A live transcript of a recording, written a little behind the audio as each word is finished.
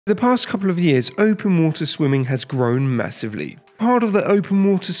The past couple of years, open water swimming has grown massively. Part of the open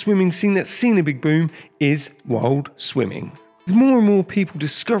water swimming scene that's seen a big boom is wild swimming. With more and more people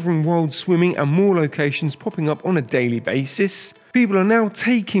discovering wild swimming and more locations popping up on a daily basis, people are now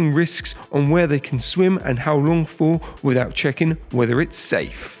taking risks on where they can swim and how long for without checking whether it's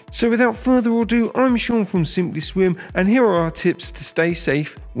safe. So without further ado, I'm Sean from Simply Swim, and here are our tips to stay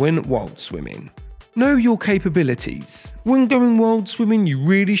safe when wild swimming. Know your capabilities. When going wild swimming, you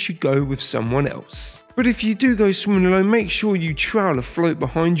really should go with someone else. But if you do go swimming alone, make sure you trowel a float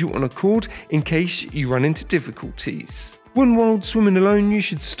behind you on a cord in case you run into difficulties. When wild swimming alone, you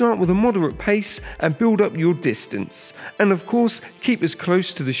should start with a moderate pace and build up your distance, and of course keep as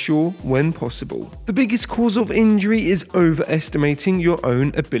close to the shore when possible. The biggest cause of injury is overestimating your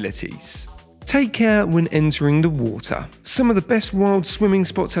own abilities. Take care when entering the water. Some of the best wild swimming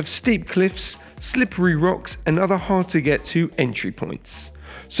spots have steep cliffs, slippery rocks and other hard to get to entry points.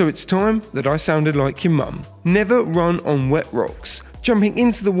 So it's time that I sounded like your mum. Never run on wet rocks. Jumping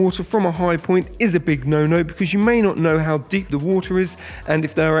into the water from a high point is a big no-no because you may not know how deep the water is and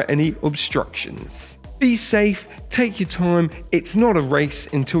if there are any obstructions. Be safe, take your time, it's not a race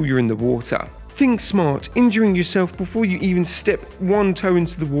until you're in the water. Think smart, injuring yourself before you even step one toe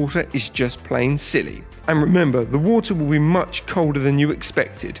into the water is just plain silly. And remember, the water will be much colder than you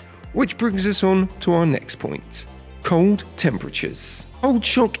expected, which brings us on to our next point. Cold temperatures. Cold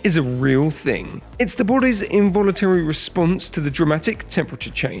shock is a real thing. It's the body's involuntary response to the dramatic temperature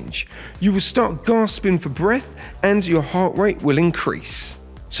change. You will start gasping for breath and your heart rate will increase.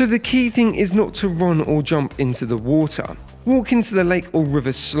 So the key thing is not to run or jump into the water. Walk into the lake or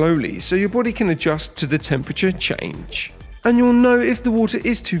river slowly so your body can adjust to the temperature change. And you'll know if the water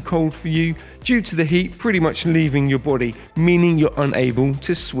is too cold for you due to the heat pretty much leaving your body, meaning you're unable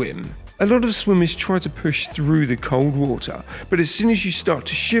to swim. A lot of swimmers try to push through the cold water, but as soon as you start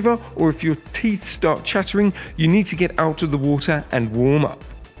to shiver or if your teeth start chattering, you need to get out of the water and warm up.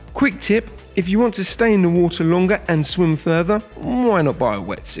 Quick tip, if you want to stay in the water longer and swim further, why not buy a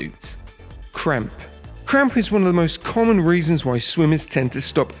wetsuit? Cramp. Cramp is one of the most common reasons why swimmers tend to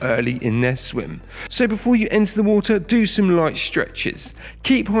stop early in their swim. So before you enter the water, do some light stretches.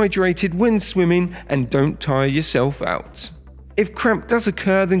 Keep hydrated when swimming and don't tire yourself out. If cramp does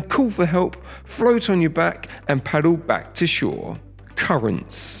occur, then call for help, float on your back and paddle back to shore.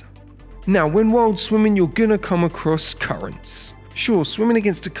 Currents. Now, when wild swimming, you're gonna come across currents. Sure, swimming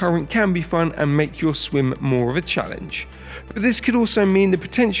against a current can be fun and make your swim more of a challenge, but this could also mean the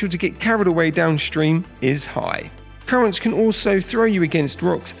potential to get carried away downstream is high. Currents can also throw you against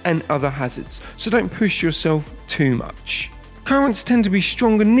rocks and other hazards, so don't push yourself too much. Currents tend to be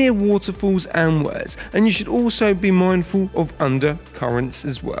stronger near waterfalls and weirs, and you should also be mindful of undercurrents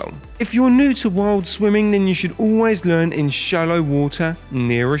as well. If you're new to wild swimming, then you should always learn in shallow water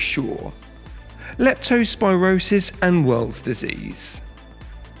near a shore. Leptospirosis and Wells disease.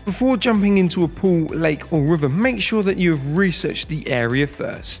 Before jumping into a pool, lake or river, make sure that you have researched the area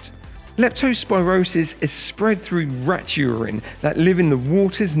first. Leptospirosis is spread through rat urine that live in the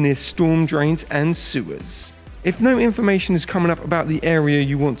waters near storm drains and sewers. If no information is coming up about the area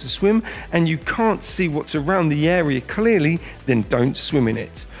you want to swim and you can't see what's around the area clearly, then don't swim in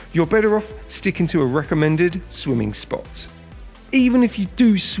it. You're better off sticking to a recommended swimming spot. Even if you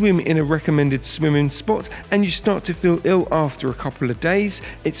do swim in a recommended swimming spot and you start to feel ill after a couple of days,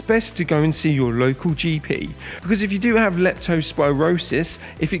 it's best to go and see your local GP, because if you do have leptospirosis,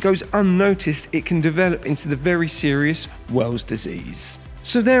 if it goes unnoticed, it can develop into the very serious Wells disease.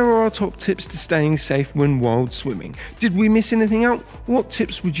 So there are our top tips to staying safe when wild swimming. Did we miss anything out? What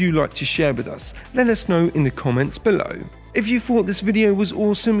tips would you like to share with us? Let us know in the comments below. If you thought this video was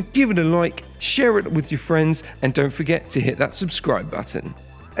awesome, give it a like, share it with your friends, and don't forget to hit that subscribe button.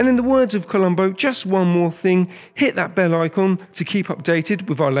 And in the words of Columbo, just one more thing, hit that bell icon to keep updated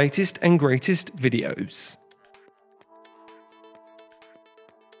with our latest and greatest videos.